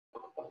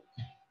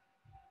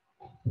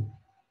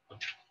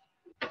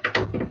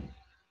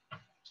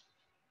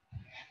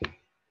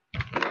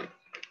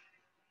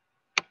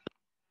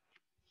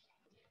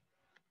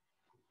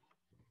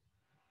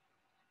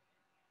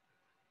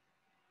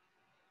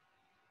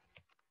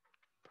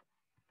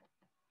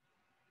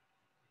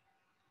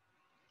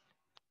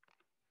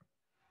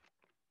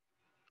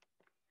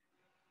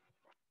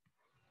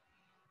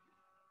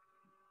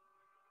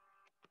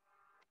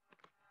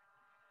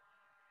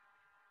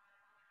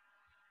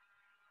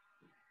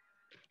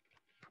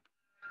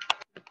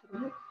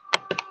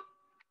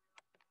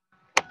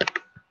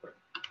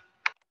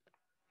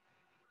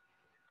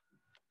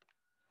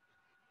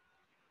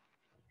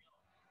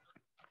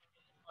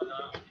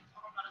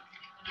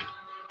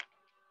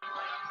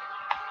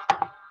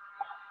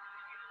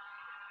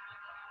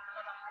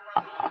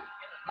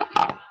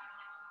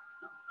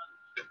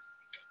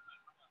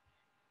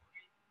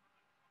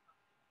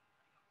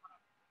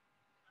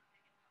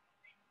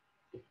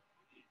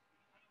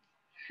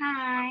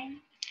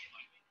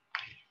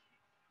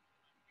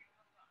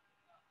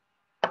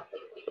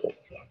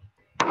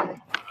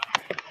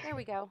There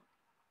we go.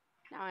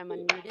 Now I'm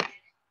unmuted.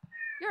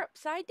 You're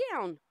upside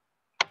down.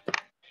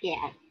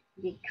 Yes,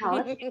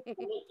 because today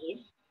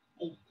is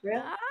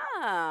April.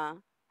 Ah,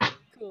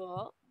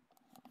 cool.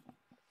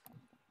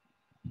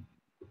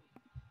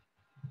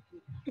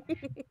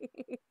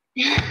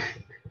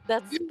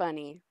 That's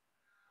funny.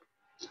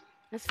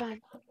 That's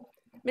fun.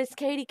 Miss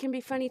Katie can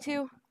be funny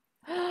too.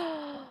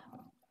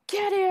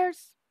 Cat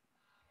ears.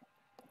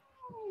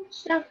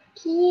 So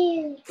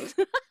cute.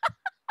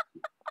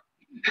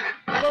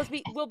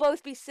 We'll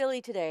both be silly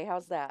today.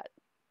 How's that?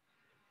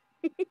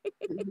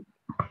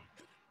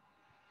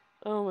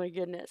 Oh my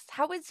goodness.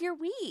 How was your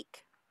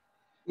week?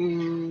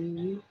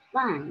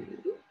 Fun.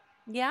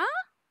 Yeah?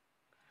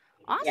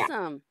 Yeah.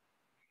 Awesome.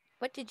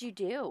 What did you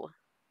do?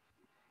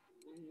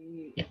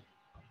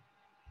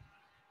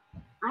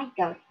 I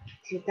go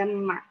to the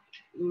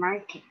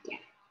market. Yeah.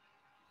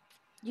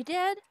 You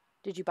did?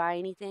 Did you buy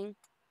anything?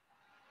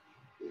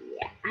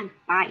 Yeah, I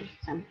buy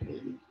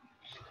something.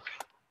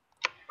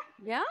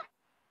 Yeah?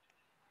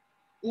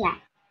 Yeah.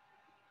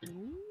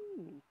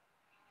 Ooh.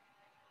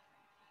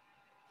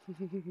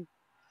 Do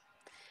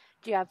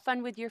you have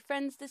fun with your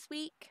friends this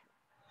week?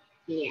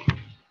 Yeah.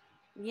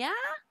 Yeah?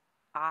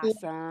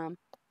 Awesome.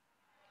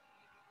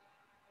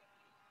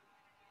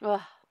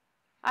 Ugh,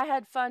 I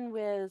had fun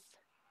with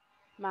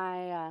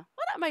my, well,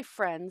 not my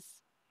friends,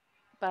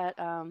 but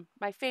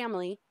my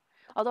family.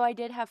 Although I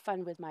did have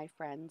fun with my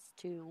friends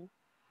too.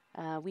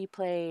 We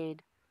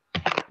played,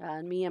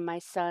 me and my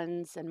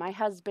sons and my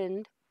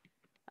husband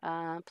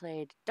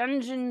played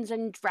Dungeons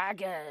and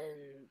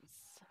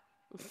Dragons.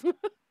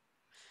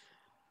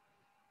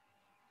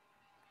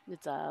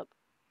 It's a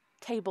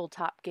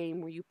tabletop game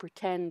where you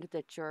pretend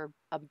that you're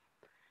a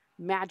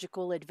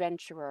magical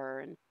adventurer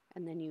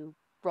and then you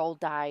roll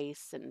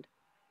dice and,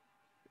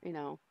 you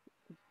know,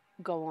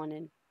 go on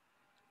in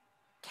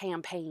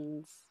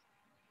campaigns,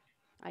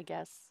 I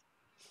guess.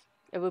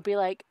 It would be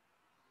like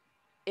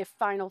if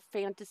Final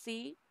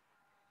Fantasy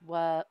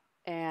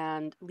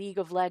and League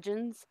of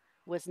Legends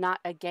was not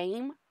a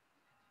game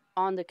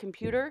on the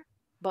computer,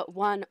 but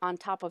one on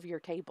top of your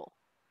table.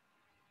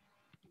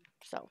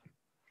 So,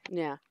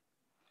 yeah.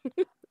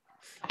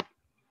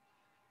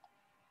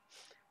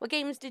 What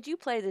games did you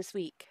play this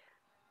week?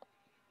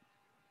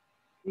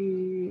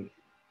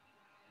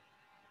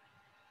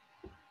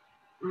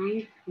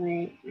 I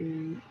play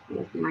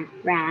with my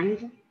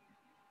friend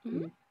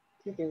Mm-hmm.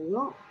 to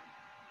do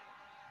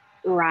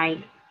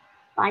ride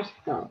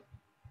bicycle.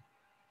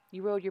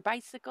 You rode your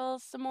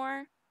bicycles some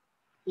more?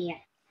 Yeah.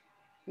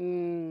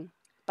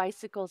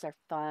 Bicycles are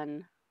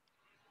fun.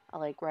 I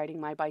like riding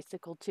my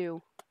bicycle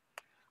too.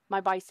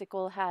 My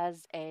bicycle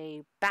has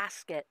a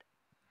basket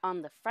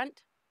on the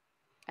front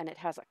and it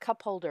has a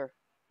cup holder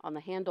on the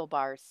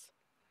handlebars.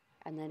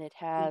 And then it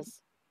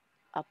has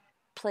a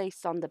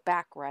place on the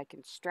back where I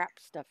can strap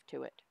stuff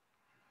to it.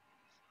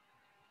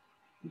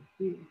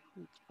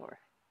 It's for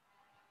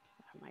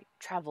my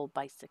travel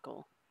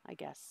bicycle, I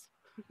guess.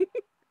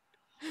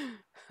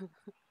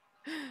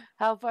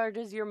 How far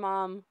does your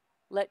mom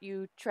let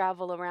you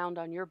travel around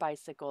on your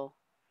bicycle?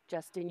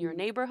 Just in your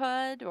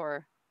neighborhood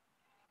or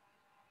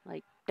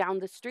like down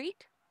the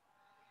street?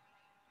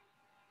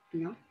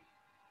 No.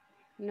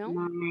 No?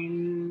 My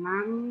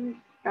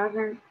mom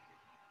doesn't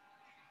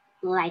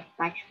like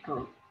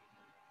bicycle.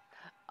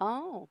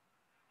 Oh,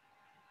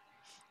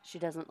 she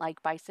doesn't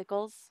like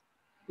bicycles?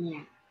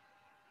 Yeah.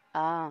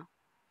 Ah.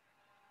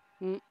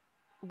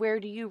 Where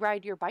do you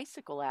ride your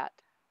bicycle at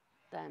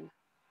then?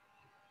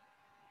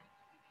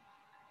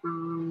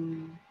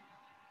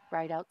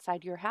 Right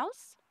outside your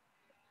house?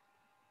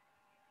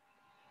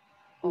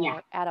 Yeah.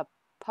 Or at a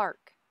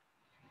park?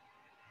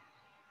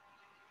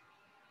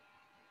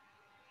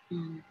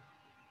 Do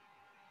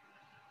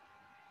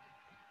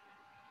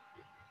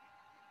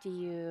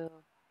you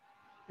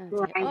say,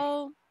 Right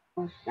oh,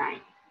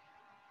 outside.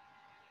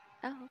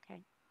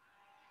 okay.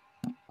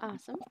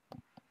 Awesome.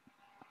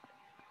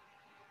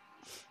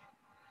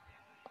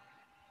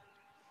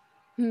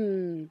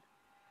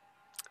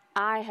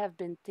 I have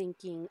been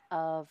thinking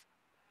of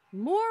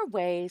more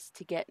ways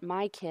to get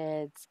my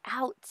kids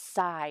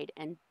outside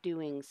and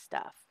doing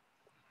stuff.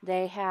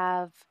 They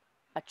have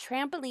a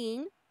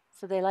trampoline,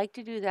 so they like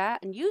to do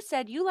that. And you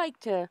said you like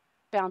to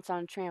bounce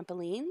on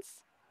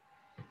trampolines,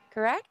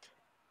 correct?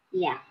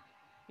 Yeah.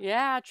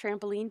 Yeah,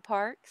 trampoline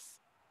parks.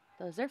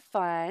 Those are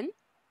fun.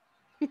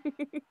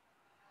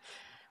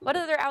 What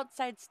other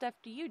outside stuff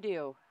do you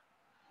do?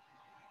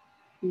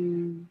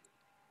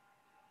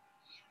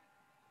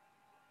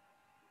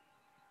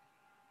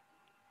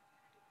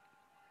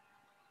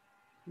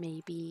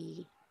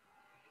 Maybe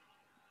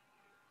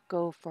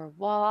go for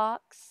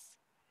walks?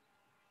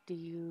 Do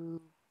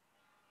you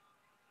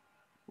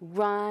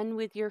run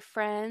with your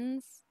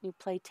friends? You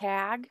play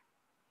tag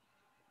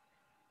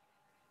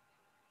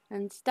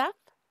and stuff?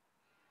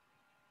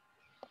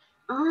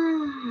 Ah.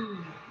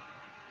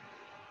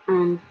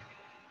 Um.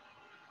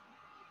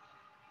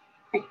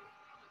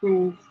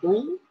 And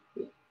swing.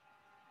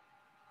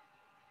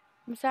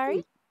 I'm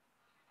sorry?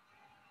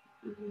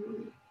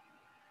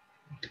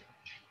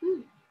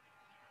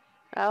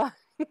 Oh,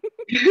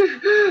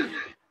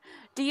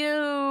 do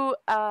you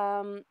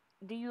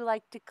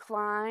like to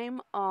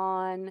climb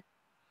on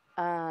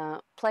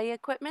play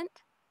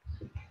equipment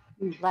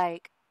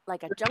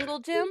like a jungle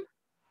gym?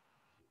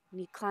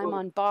 And you climb Oh,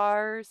 on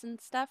bars and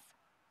stuff?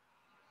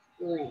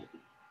 swing.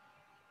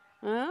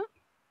 Huh?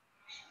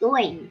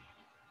 Swing.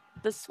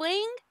 The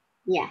swing?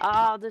 Yeah.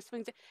 Oh, the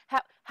swing.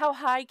 How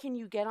high can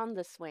you get on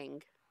the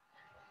swing?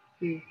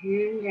 There's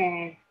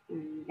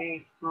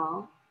very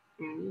tall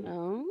and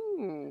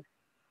Oh,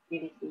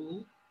 there is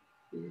me.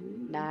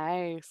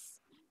 nice.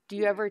 Do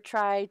you Yeah. ever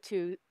try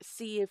to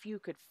see if you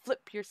could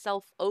flip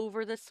yourself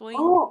over the swing?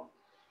 Oh,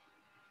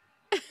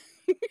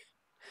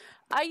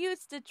 I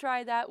used to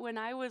try that when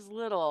I was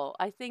little.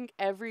 I think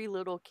every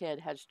little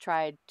kid has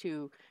tried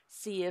to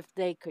see if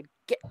they could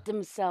get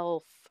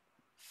themselves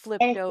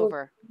that flipped is so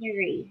over.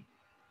 scary.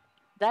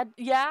 That,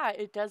 yeah,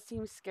 it does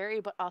seem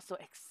scary, but also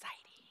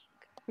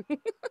exciting.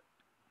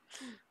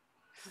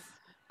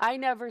 I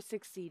never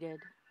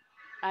succeeded.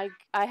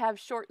 I have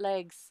short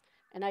legs,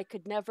 and I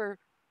could never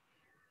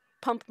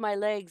pump my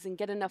legs and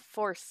get enough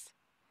force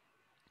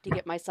to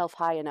get myself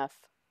high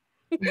enough.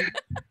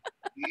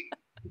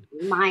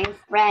 My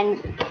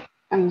friend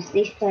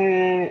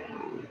sister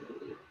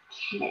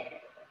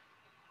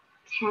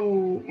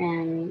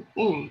can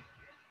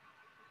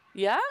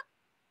Yeah?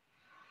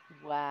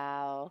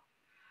 Wow.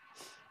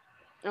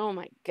 Oh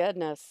my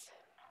goodness.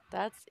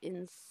 That's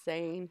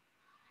insane.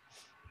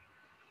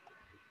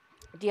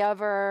 Do you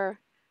ever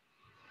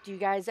Do you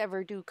guys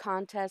ever do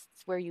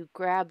contests where you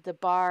grab the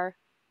bar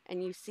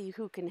and you see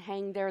who can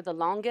hang there the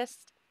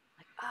longest?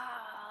 Like,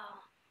 oh,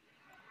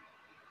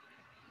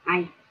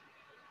 I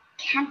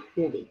can't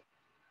do this.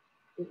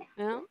 Do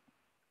no?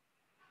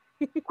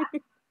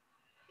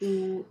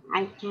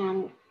 I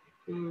can.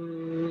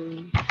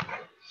 Um,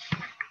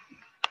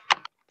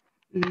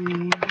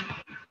 mm,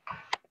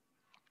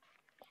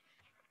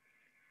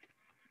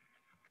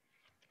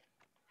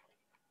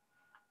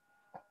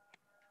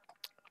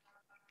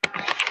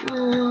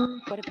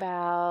 mm, What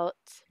about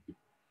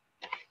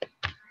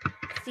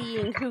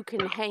seeing who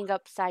can hang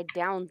upside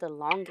down the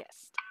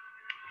longest?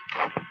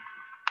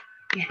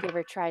 yeah, Do you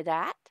ever try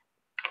that?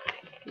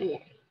 yeah.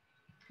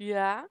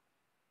 Yeah.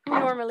 Who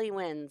normally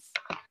wins?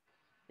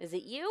 Is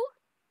it you?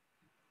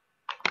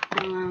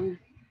 Um,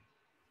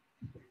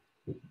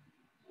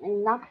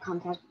 Not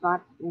contest,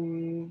 but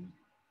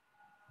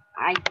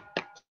I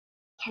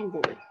can do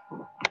it.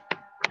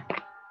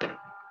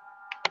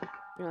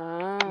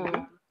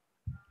 Oh.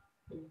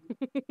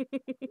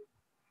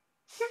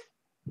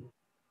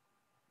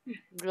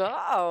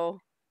 Oh.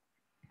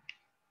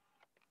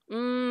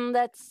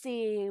 Let's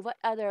see. What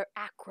other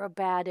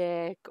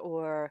acrobatic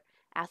or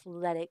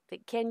athletic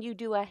can you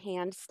do a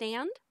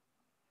handstand?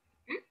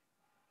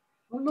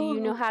 Oh Do no, you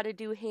know no, how to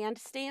do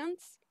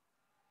handstands?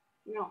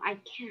 no, I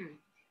can't.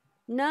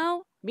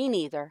 No, me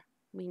neither.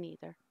 Me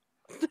neither.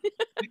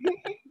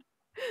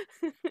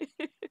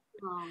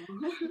 Oh,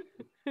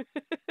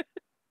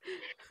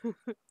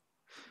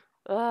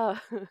 Oh,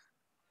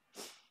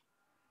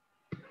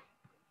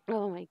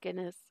 oh my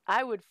goodness.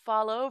 I would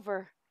fall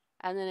over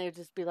and then it would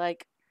just be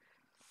like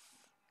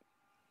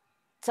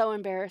so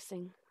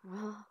embarrassing.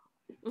 Oh,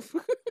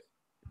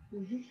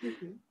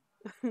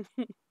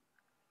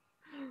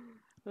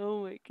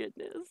 oh my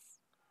goodness.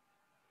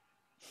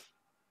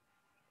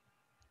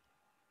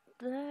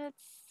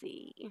 Let's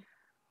see.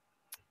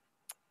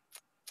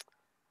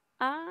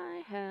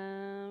 I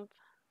have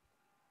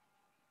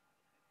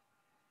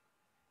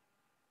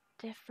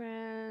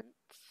different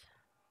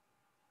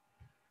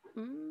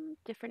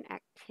different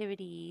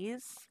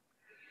activities.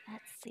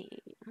 Let's see.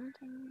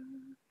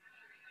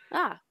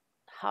 Ah,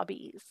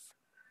 hobbies.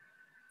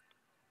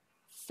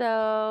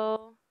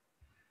 So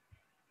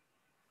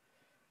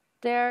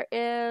there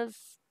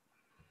is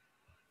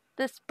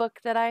this book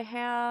that I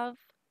have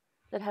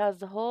that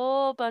has a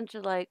whole bunch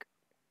of like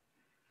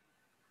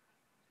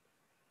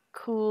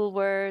cool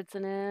words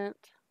in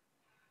it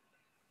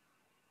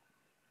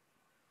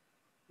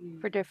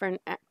for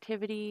different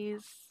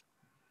activities.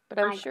 But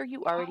I'm I sure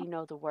you already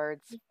know the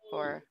words see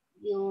for.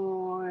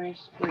 your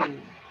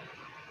screen.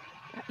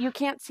 You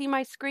can't see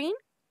my screen?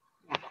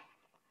 Yeah.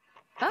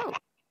 Oh,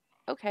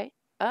 okay.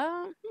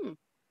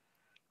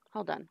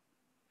 Hold on.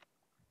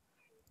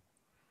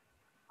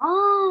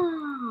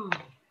 Oh,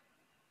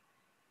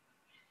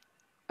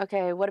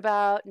 Okay, what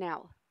about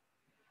now?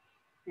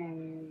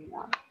 and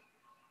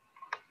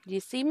Do you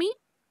see me?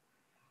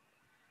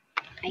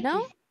 I No?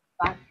 can see,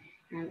 but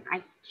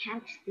I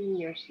can't see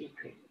your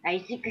secret. I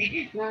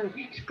secret, no,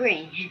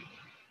 screen.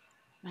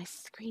 My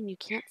screen. You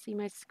can't see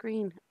my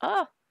screen.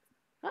 Oh,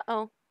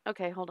 uh-oh.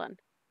 Okay, hold on.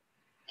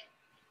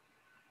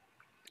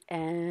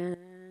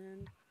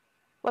 And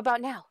what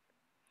about now?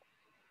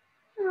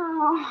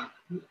 Oh,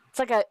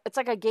 It's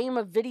like a game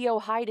of video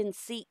hide and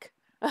seek.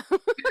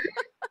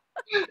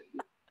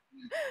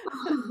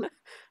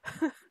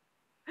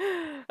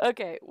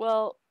 Okay,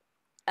 well,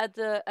 at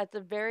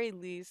the very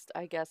least,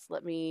 I guess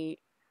let me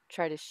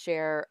try to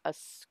share a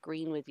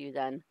screen with you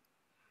then.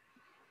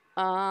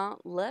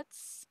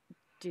 Let's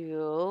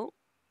do.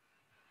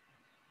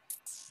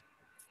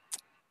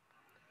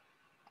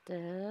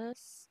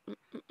 this.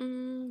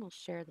 We'll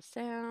share the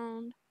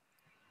sound.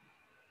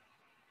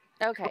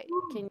 Okay,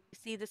 can you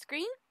see the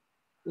screen?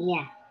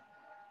 Yeah.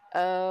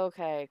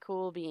 Okay,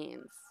 cool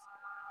beans.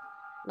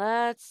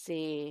 Let's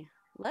see.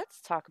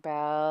 Let's talk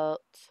about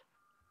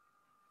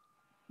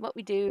what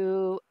we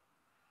do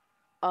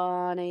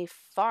on a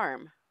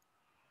farm.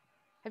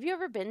 Have you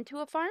ever been to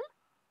a farm?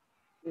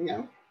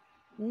 No.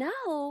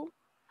 No.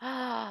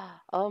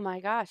 Oh my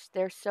gosh,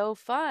 they're so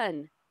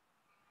fun.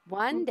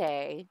 One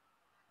day,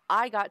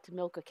 I got to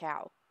milk a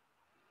cow.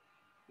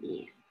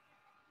 Yeah.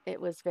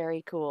 It was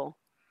very cool.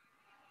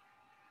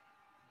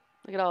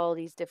 Look at all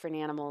these different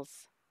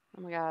animals.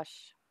 Oh my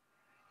gosh.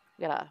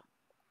 We got a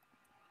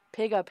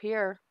pig up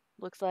here,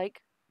 looks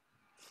like.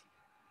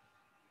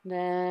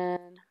 Then,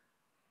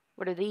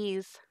 what are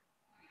these?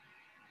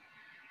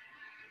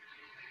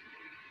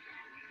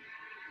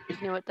 Do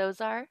you know what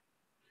those are?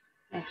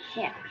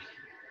 Ships.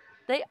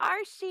 They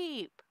are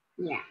sheep.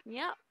 Yeah.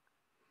 Yep.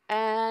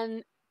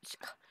 And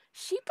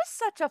sheep is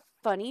such a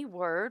funny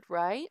word,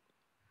 right?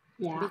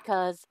 Yeah.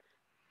 Because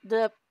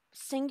the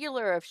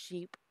singular of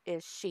sheep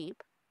is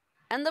sheep,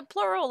 and the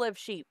plural of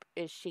sheep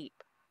is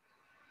sheep.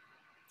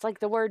 It's like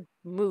the word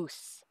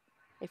moose.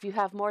 If you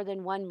have more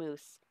than one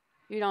moose,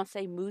 you don't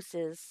say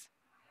mooses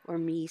or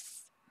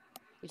meese.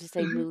 You just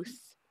say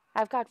moose.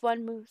 I've got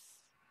one moose.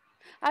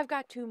 I've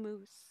got two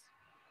moose.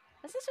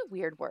 This is a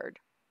weird word.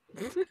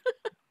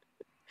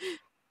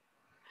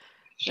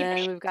 Ship.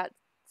 Then we've got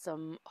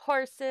some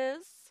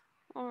horses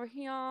over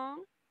here.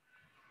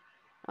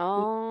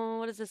 Oh,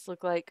 what does this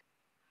look like?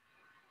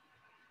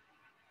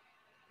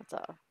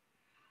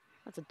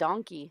 That's a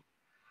donkey.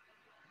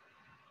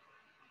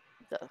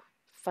 It's a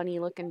funny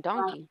looking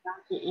donkey.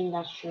 Donkey in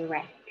the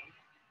Shrek.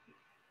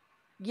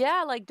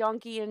 Yeah, like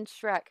Donkey in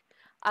Shrek.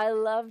 I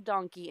love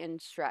Donkey in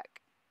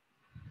Shrek.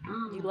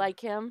 You Oh. like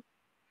him?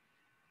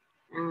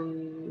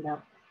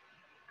 No.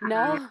 Uh,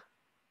 No?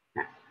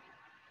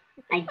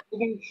 I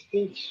didn't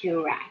see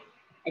Shrek.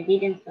 I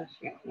didn't saw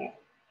Shrek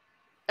yet.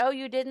 Oh,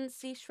 you didn't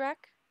see Shrek?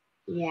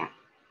 Yeah.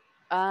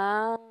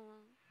 Oh,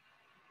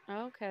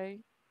 okay.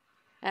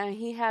 And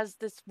he has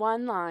this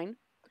one line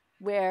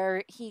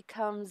where he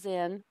comes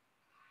in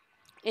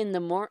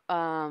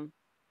the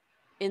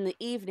in the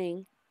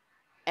evening,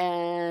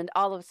 and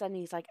all of a sudden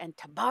he's like, "And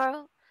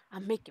tomorrow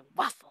I'm making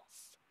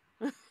waffles."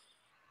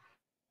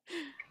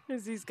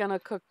 Because he's gonna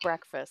cook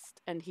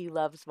breakfast and he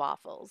loves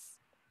waffles.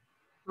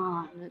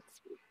 Oh. And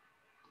it's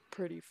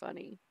pretty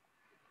funny.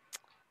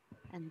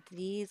 And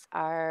these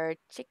are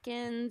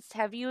chickens.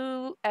 Have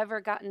you ever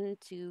gotten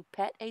to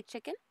pet a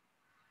chicken?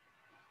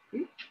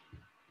 Hmm?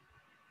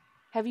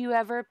 Have you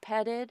ever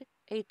petted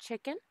a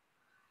chicken?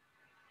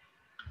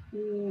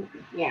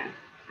 Yeah.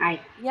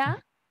 I. Yeah?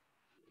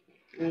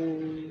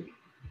 Um,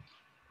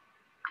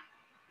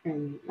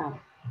 no.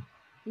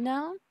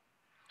 No?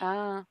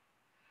 Uh,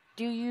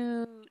 do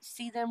you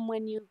see them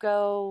when you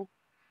go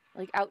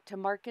like out to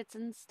markets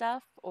and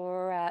stuff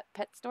or at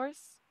pet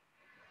stores?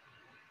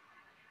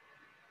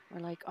 Or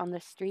like on the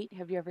street?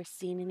 Have you ever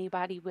seen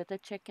anybody with a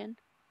chicken?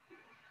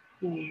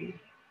 Yeah.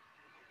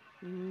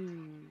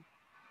 Mm.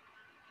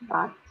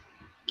 But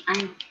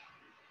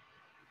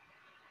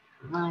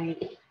I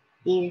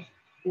did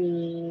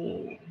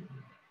see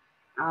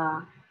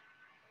a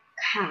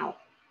cow.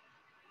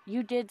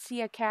 You did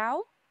see a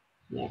cow?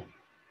 Yeah.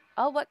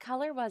 Oh, what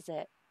color was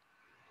it?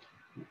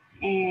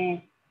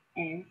 And,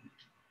 and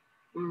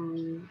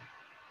um,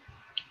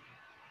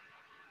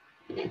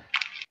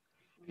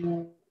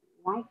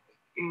 white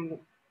and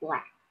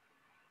black.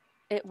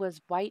 It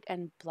was white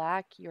and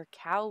black. Your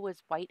cow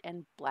was white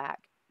and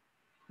black.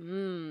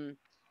 Hmm.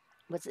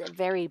 Was it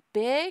very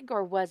big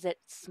or was it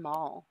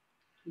small?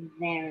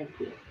 Very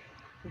big.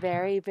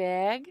 Very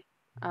big.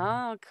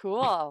 Oh,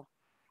 cool.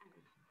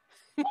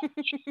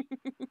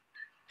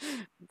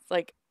 It's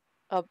like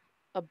up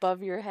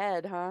above your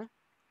head, huh?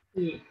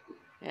 Yeah.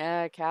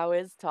 Yeah, cow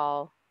is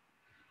tall.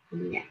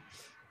 Yeah.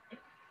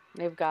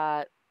 They've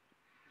got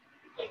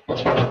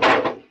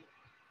 5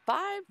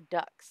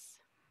 ducks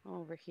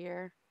over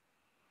here.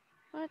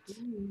 What?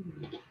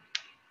 Mm.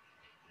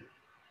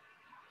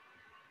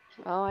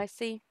 Oh, I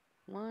see.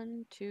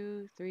 1,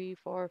 2, 3,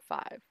 4,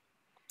 5.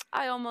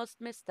 I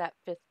almost missed that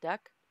fifth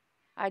duck.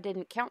 I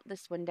didn't count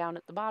this one down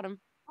at the bottom.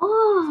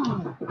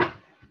 Oh,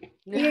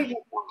 Yeah. there's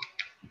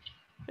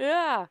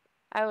Yeah.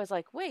 I was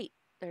like, wait,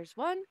 there's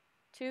 1,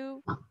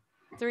 2,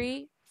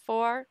 3,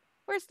 4.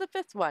 Where's the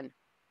fifth one?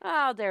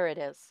 Oh, there it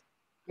is.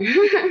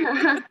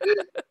 a.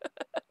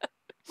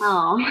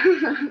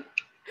 Oh.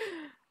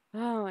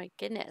 Oh my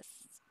goodness.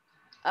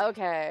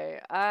 Okay,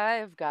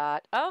 I've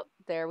got. Oh,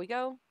 there we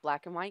go.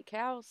 Black and white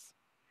cows.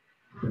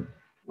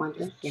 One, two,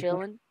 Just three, four,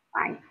 chilling.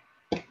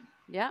 five.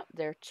 Yeah,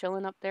 they're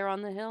chilling up there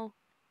on the hill.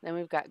 Then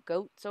we've got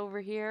goats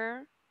over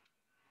here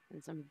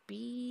and some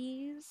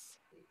bees.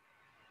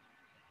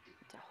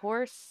 It's a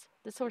horse.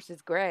 This horse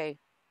is gray.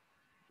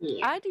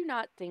 Yeah. I do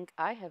not think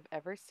I have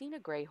ever seen a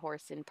gray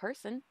horse in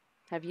person.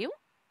 Have you?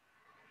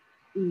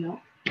 No.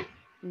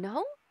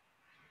 No?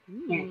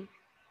 Yeah. Hmm.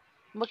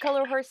 What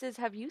color horses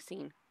have you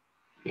seen?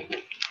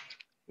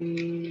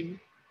 Mm,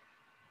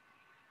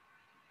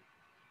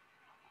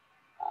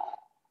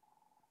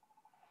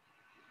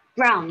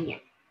 brown, yeah.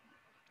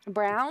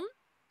 Brown?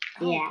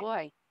 Oh Yeah.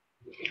 boy.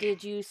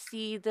 Did you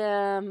see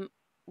them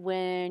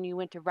when you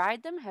went to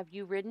ride them? Have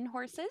you ridden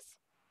horses?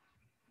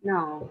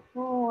 No.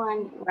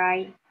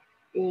 Riding?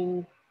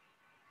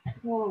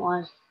 Who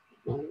was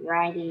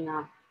riding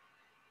a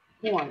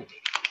horse?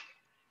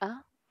 Oh,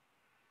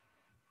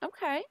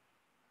 okay.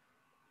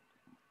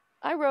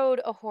 I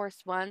rode a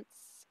horse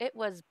once. It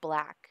was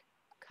black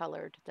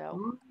colored though.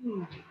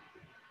 Oh,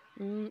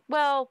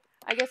 Well,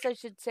 I guess I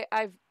should say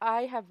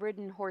I have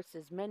ridden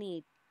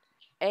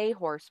a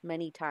horse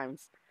many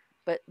times,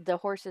 but the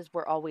horses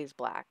were always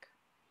black.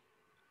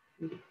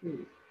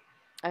 mhm,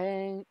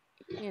 And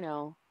you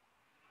know,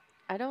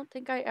 I don't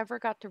think I ever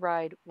got to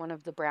ride one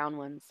of the brown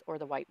ones or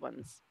the white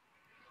ones.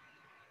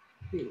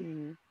 mhm.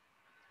 Hmm.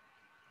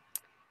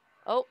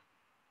 Oh,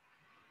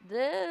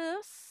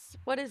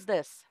 what is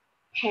this?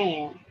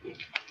 Tail,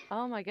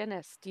 Oh my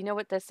goodness. Do you know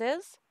what this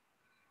is?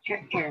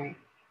 tractor,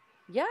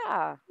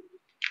 Yeah.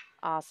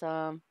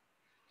 Awesome. Do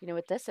you know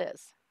what this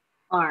is?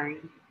 barn.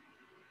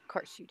 Of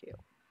course you do.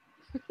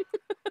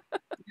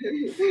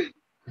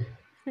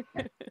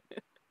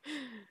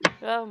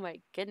 Oh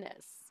my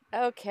goodness.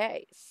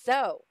 Okay,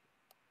 so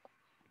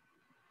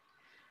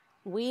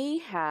we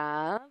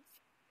have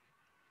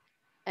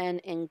an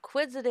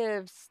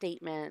inquisitive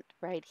statement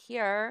right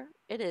here.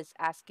 It is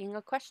asking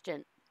a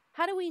question.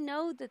 How do we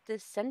know that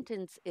this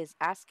sentence is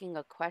asking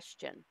a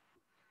question?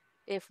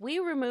 If we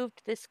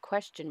removed this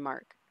question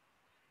mark,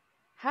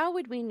 how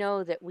would we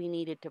know that we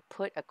needed to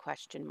put a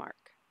question mark?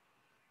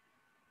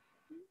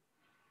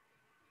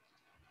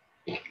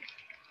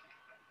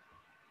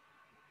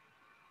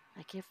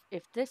 Like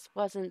if this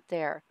wasn't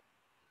there,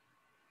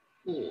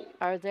 Yeah,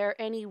 are there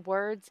any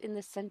words in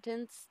the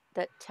sentence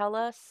that tell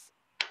us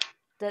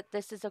that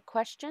this is a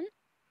question?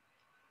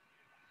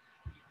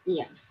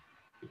 yeah.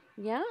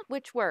 Yeah?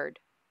 Which word?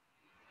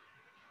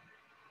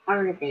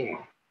 Are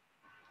there?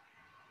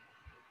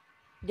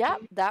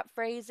 Yep, that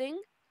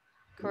phrasing,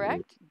 Mhm,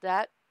 correct?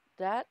 That.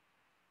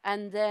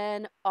 And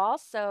then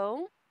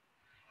also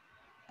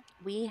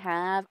we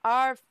have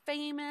our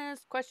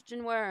famous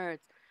question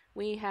words.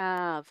 We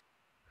have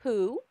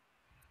who,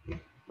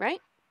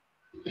 right?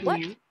 yeah.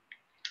 What,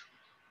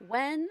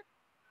 when,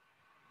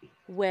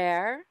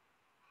 where,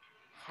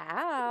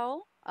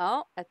 how,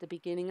 oh, at the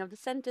beginning of the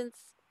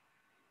sentence,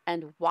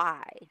 and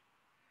why.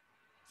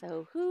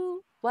 So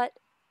who, what,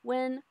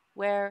 when,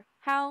 where,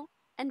 how,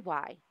 and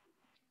why.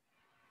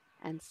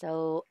 And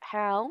so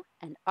how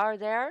and are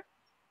there.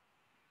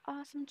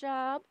 Awesome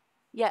job.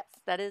 Yes,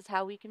 that is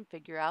how we can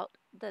figure out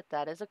that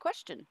that is a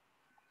question.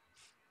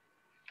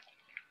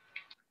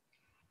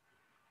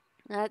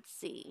 Let's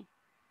see.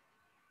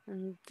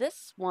 And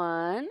this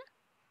one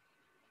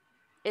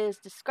is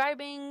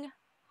describing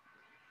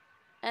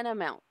an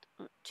amount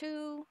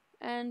 2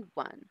 and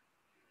 1.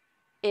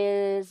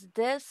 Is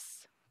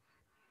this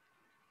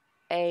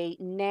a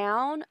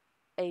noun,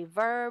 a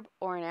verb,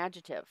 or an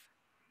adjective?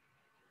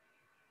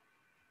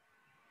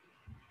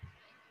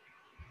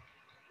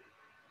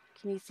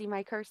 Can you see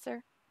my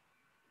cursor?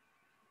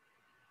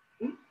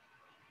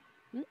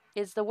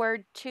 Is the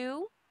word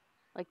two,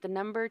 like the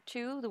number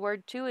two, the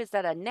word two, is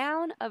that a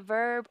noun, a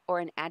verb, or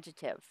an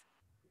adjective?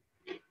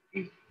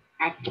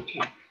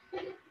 Adjective.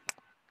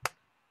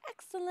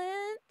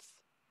 Excellent.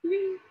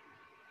 Mm,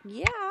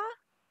 Yeah.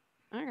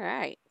 All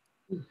right.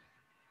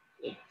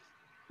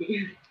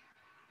 yeah.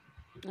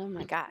 Oh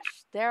my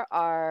gosh. There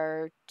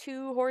are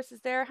 2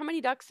 horses there. How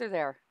many ducks are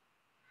there?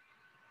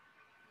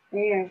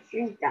 There are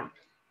three ducks.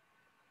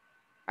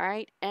 All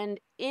right. And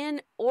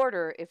in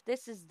order, if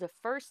this is the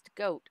first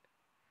goat,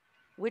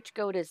 which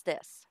goat is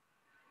this?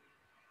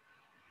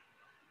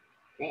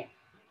 There.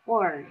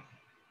 Four.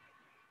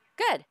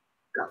 Good.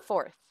 Go.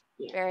 Fourth.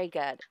 Yeah. Very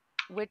good.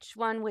 Which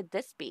one would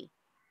this be?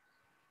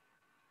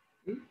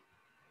 Mm,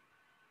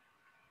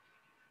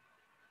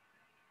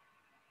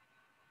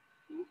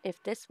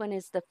 If this one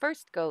is the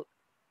first goat,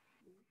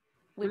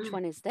 which mm.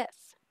 one is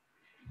this?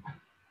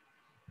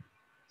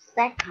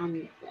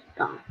 Second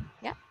goat.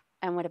 Yep.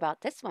 And what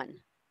about this one?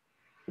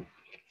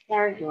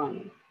 Third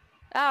one.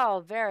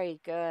 Oh, very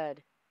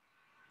good.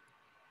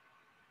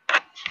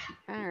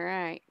 All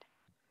right.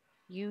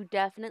 You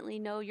definitely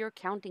know your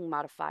counting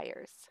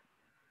modifiers.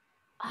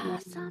 Yeah.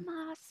 Awesome,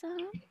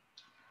 awesome.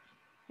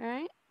 All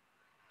right.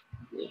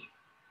 Yeah.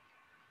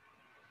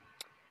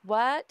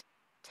 What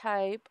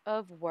type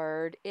of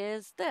word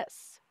is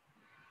this?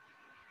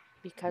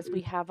 Because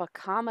we have a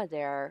comma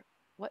there,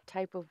 what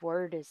type of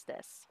word is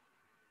this?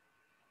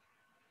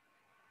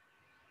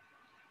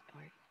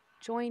 We're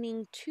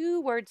joining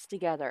 2 words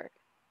together.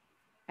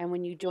 And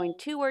when you join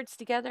 2 words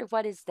together,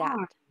 what is that?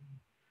 Are.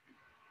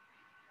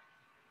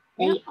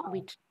 Yep, They are.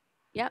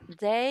 yep,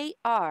 they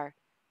are.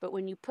 But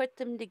when you put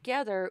them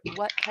together,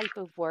 what type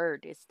of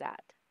word is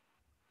that?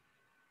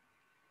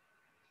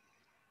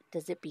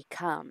 Does it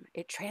become?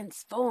 It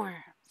transforms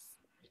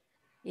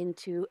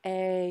into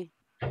a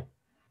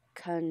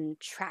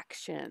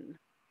contraction.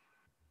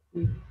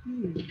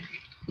 Mhm.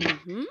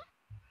 Mm-hmm.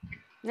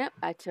 Yep,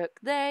 I took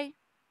they,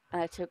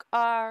 and I took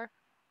are,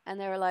 and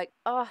they were like,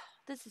 oh,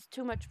 this is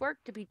too much work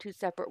to be two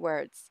separate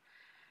words.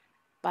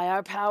 By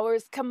our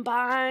powers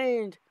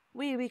combined,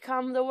 we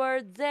become the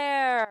word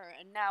there,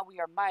 and now we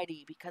are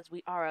mighty because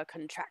we are a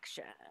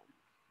contraction.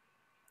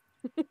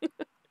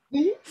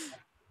 Mhm.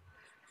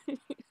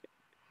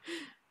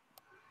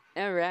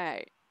 All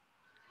right.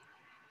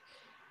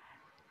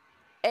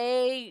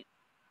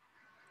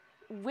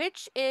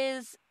 Which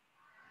is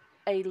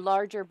a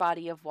larger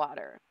body of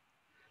water?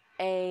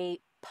 A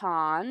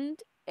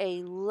pond,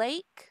 a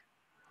lake,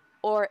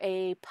 or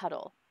a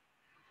puddle?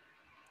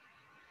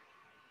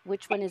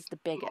 Which one is the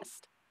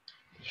biggest?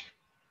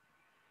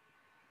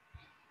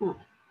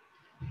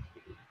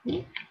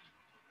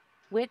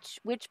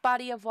 Which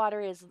body of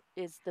water is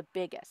the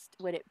biggest?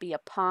 Would it be a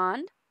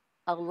pond,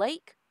 a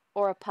lake,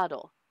 or a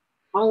puddle?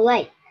 All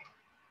right.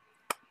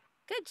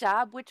 Good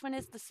job. Which one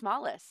is the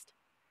smallest?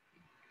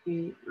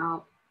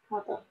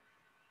 Puddle.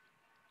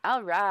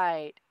 All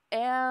right.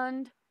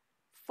 And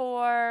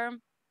for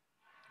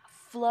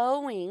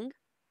flowing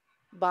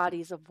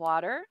bodies of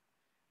water,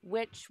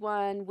 which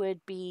one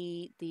would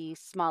be the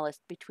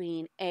smallest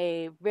between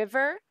a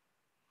river,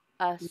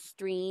 a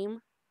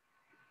stream,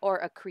 or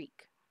a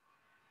creek?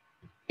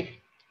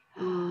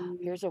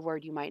 Here's a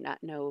word you might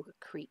not know,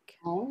 creek.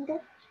 Pond.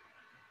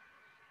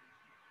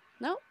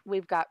 No,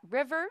 we've got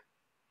river,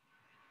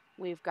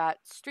 we've got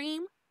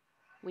stream,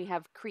 we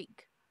have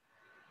creek.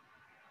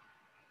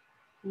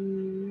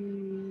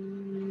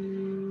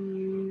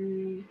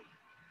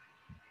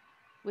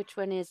 Which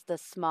one is the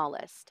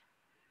smallest?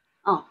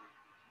 Oh.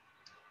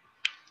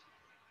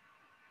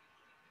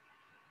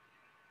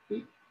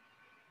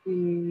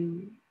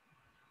 Can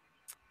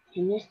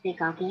you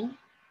speak again?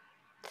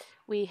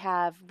 We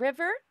have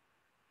river,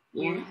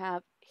 we Yeah.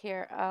 have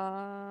here,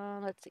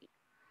 let's see.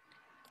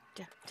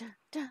 Da, da,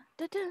 da,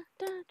 da, da,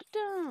 da,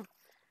 da,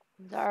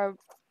 da. Our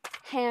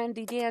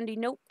handy dandy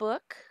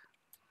notebook.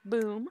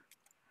 Boom.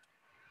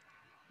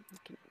 I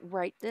can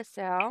write this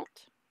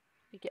out.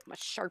 Let me get my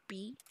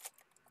Sharpie.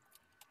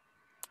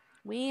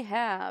 We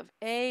have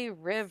a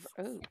river.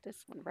 Oh,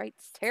 this one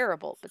writes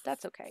terrible, but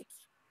that's okay.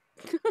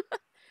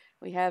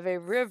 We have a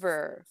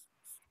river.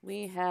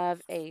 We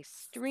have a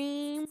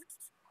stream.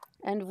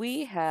 And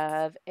we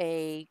have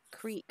a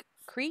creek.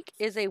 Creek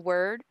is a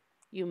word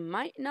you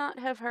might not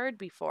have heard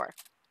before.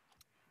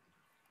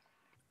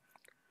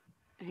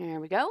 Here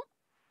we go.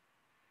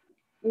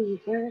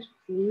 River,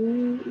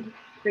 stream,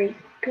 creek.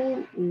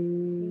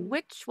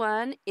 Which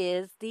one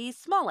is the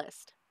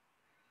smallest?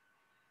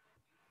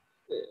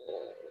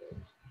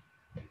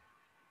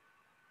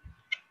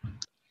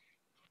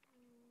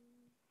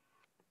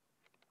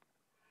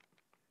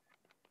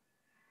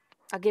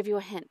 I'll give you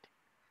a hint.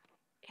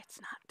 It's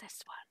not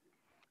this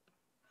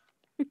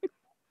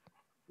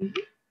one.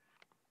 Mhm.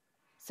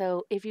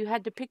 So if you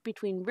had to pick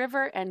between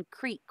river and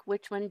creek,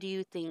 which one do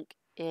you think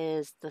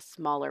is the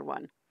smaller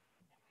one?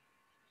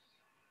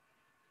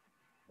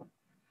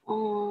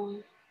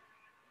 Um.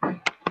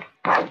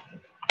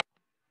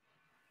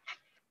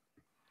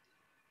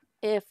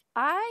 If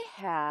I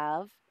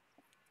have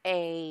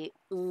a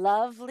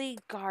lovely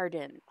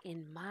garden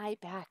in my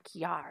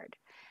backyard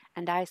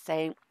and I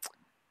say,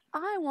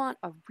 I want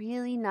a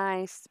really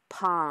nice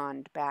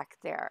pond back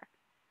there,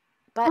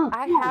 but Oh,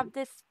 I pond. have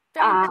this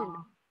Ah.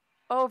 fountain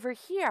over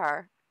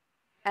here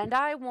and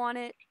I want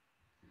it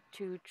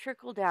to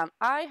trickle down.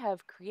 I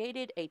have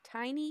created a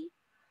tiny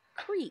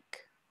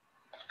creek.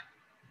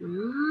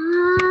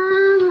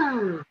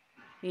 Ah.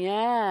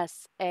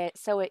 Yes.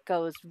 So it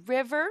goes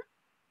river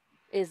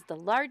is the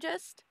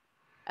largest,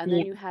 and then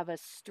Yeah. you have a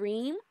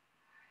stream,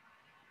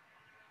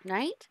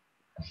 right?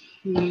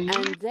 Yeah.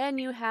 And then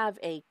you have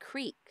a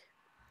creek.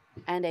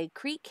 And a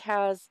creek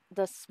has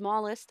the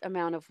smallest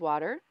amount of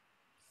water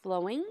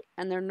flowing,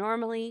 and they're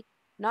normally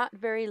not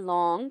very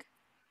long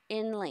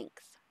in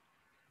length.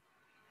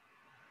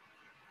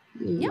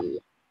 Yep.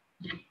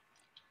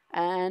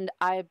 And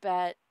I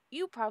bet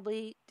you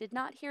probably did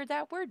not hear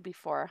that word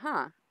before,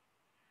 huh?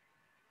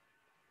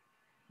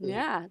 Yeah.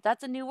 Yeah,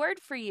 that's a new word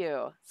for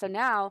you. So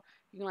now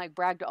you can like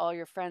brag to all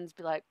your friends,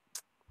 be like,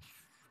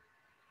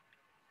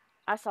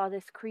 I saw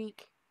this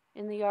creek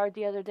in the yard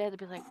the other day. They'd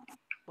be like,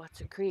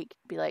 what's a creek?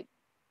 Be like,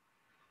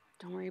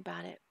 don't worry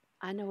about it.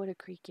 I know what a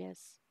creek is.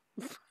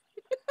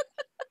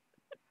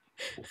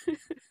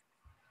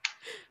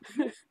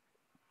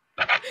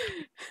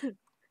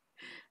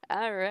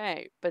 All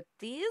right. But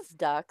these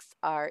ducks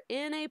are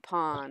in a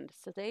pond.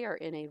 So they are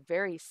in a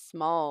very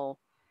small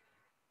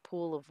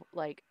pool of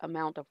like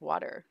amount of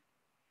water.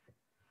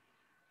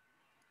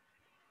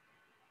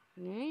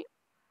 Right?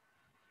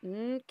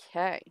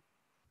 Okay.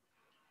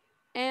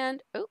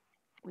 And oh,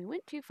 we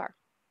went too far.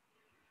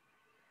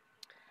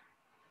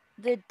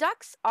 The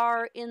ducks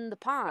are in the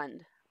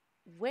pond.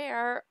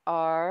 Where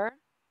are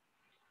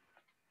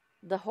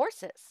the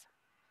horses?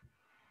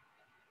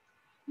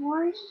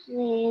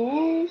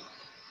 Horses.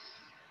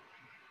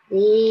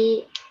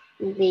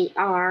 They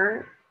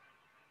are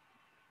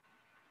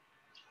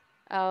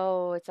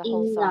Oh, it's a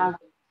whole in song.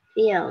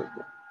 the field.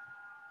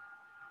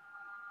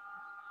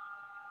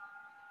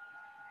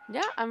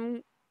 Yeah,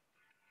 I'm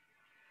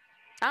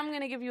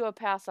going to give you a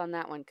pass on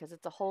that one cuz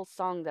it's a whole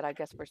song that I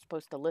guess we're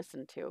supposed to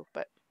listen to,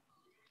 but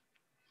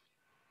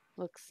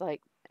looks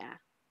like yeah.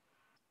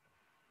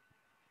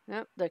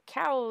 Yep, the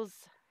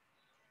cows.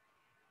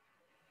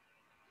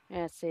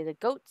 Yeah, say the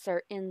goats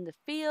are in the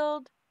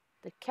field,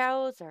 the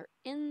cows are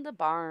in the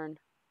barn.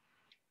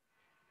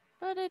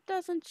 But it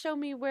doesn't show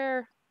me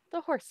where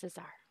the horses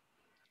are.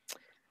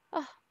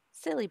 Oh,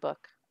 silly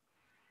book.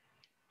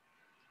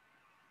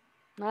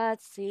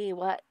 Let's see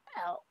what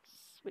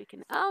else we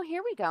can. Oh,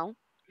 here we go.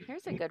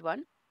 Here's a good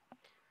one.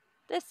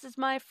 This is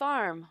my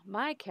farm.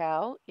 My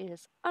cow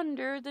is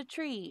under the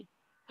tree.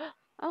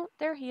 Oh,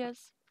 there he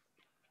is.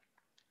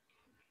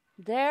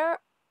 There.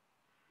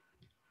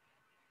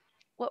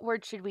 What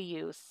word should we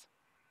use?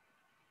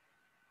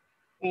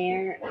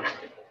 There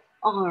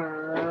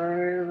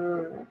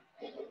are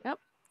Yep.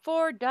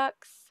 4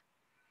 ducks.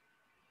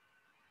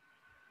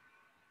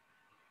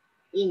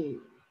 in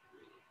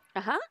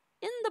Uh huh.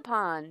 In the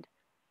pond.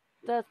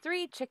 The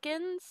 3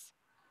 chickens.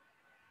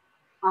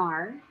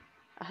 are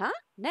Uh huh.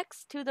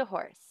 Next to the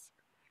horse.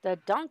 The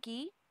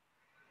donkey.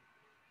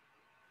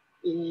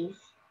 is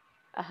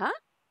Uh huh.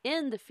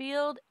 In the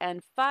field.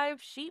 And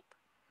 5 sheep.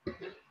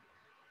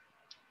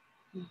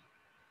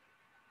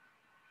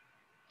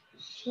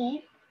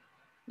 sheep.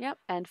 Yep.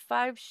 And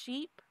 5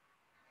 sheep.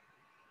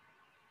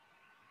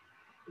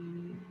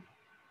 mm,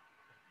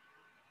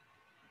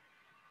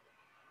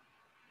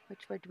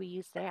 Which word do we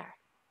use there?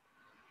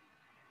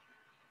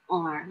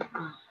 are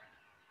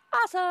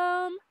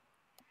Awesome!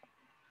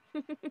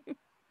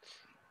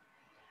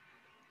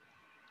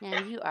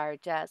 And you are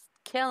just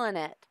killing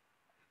it.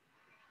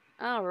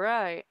 All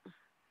right.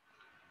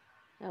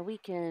 Now we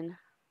can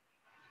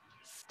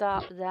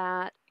stop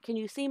that. Can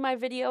you see my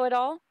video at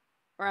all?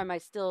 Or am I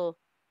still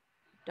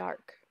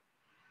dark?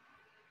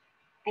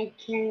 I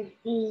can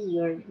see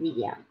your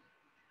video.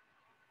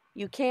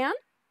 You can?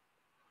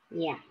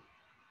 Yeah.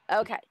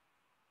 Okay.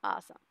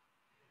 Awesome.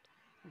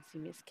 I see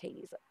Miss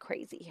Katie's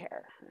crazy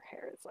hair. Her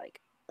hair is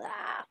like,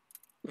 ah.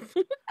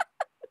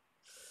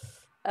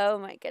 Oh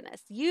my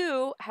goodness.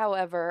 You,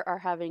 however, are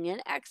having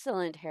an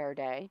excellent hair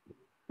day.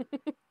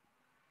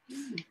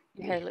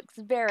 Your hair looks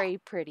very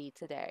pretty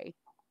today.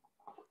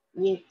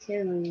 You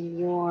too.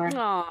 Your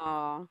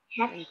Aww.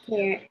 hat Thank you.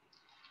 hair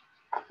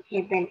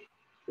heaven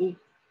is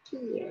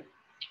here.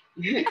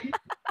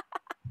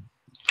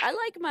 I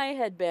like my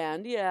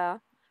headband, yeah.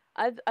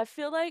 I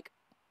feel like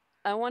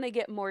I want to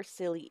get more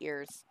silly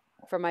ears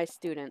for my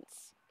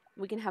students.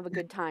 We can have a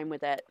good time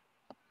with it.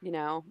 You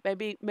know,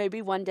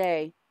 maybe one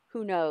day,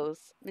 who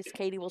knows, Miss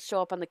Katie will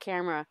show up on the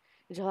camera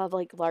and she'll have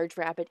like large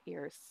rabbit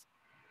ears.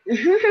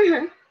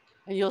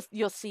 And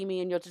you'll see me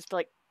and you'll just be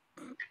like,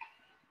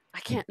 I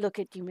can't look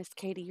at you, Miss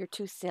Katie, you're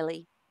too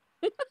silly.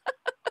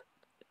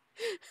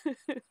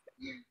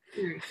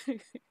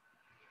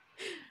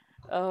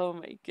 Oh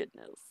my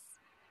goodness.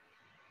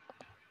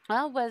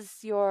 How was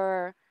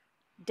your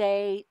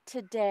day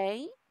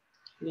today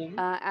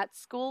Yeah. at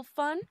school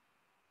fun?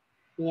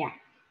 Yeah.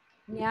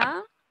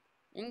 Yeah?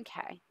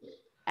 Okay.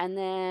 And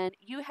then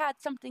you had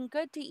something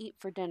good to eat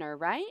for dinner,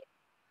 right?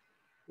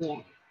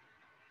 Yeah.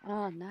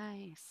 Oh,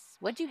 nice.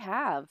 What'd you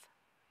have?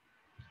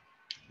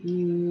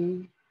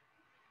 Mm.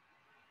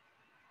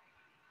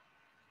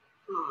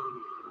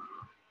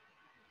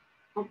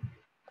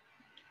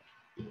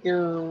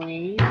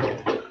 Doing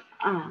I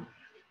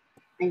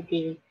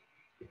did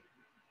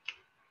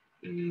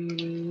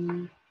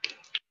um,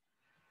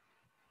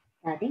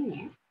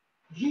 studying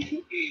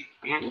it.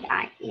 And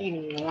I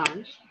eat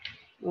lunch.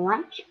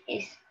 Lunch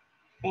is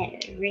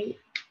very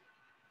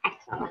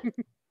excellent.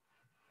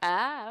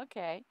 Ah,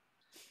 okay.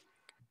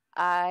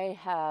 I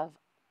have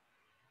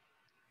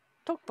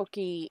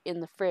tteokbokki in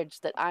the fridge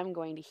that I'm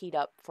going to heat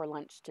up for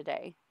lunch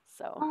today.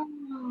 So,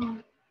 Oh.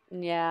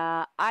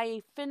 yeah,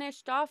 I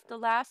finished off the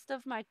last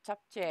of my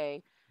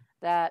japchae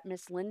that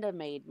Miss Linda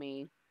made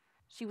me.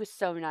 She was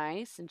so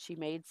nice and she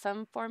made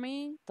some for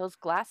me. Those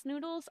glass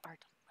noodles are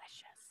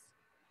delicious.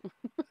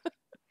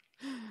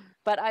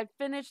 But I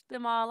finished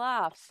them all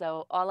off,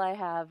 so all I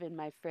have in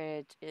my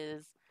fridge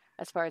is,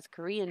 as far as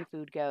Korean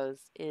food goes,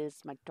 is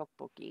my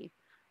tteokbokki.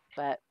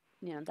 But,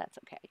 that's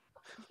okay.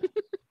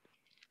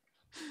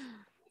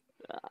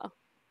 Uh,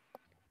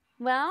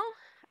 well,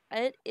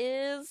 it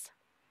is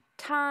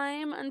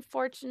time,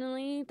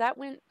 unfortunately. That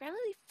went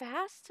really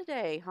fast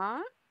today,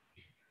 huh?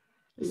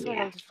 It sort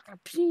Yeah. of just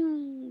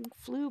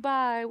flew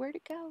by. Where'd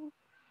it go?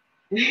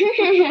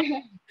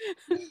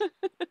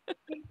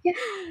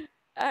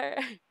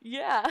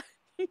 Yeah.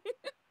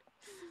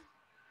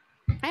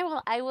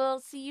 I will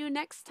see you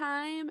next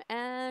time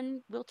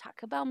and we'll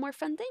talk about more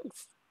fun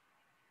things.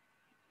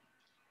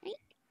 Right?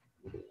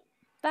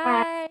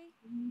 Bye.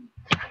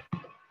 Bye.